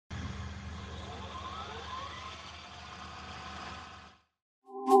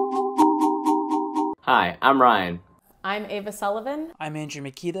Hi, I'm Ryan. I'm Ava Sullivan. I'm Andrew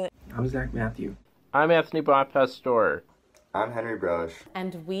Makita. I'm Zach Matthew. I'm Anthony Buonpastore. I'm Henry Broish.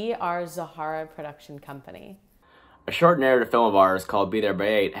 And we are Zahara Production Company. A short narrative film of ours called Be There by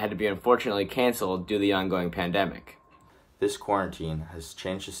 8 had to be unfortunately canceled due to the ongoing pandemic. This quarantine has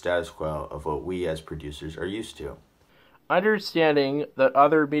changed the status quo of what we as producers are used to. Understanding that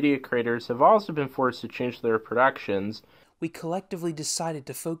other media creators have also been forced to change their productions, we collectively decided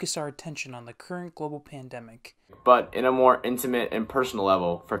to focus our attention on the current global pandemic, but in a more intimate and personal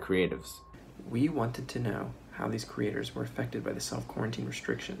level for creatives. We wanted to know how these creators were affected by the self-quarantine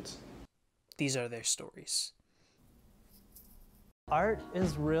restrictions. These are their stories. Art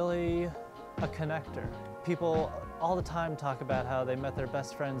is really a connector. People all the time talk about how they met their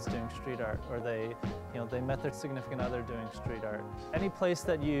best friends doing street art, or they met their significant other doing street art. Any place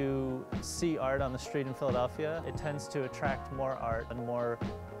that you see art on the street in Philadelphia, it tends to attract more art and more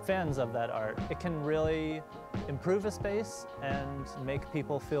fans of that art. It can really improve a space and make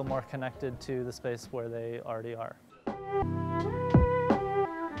people feel more connected to the space where they already are.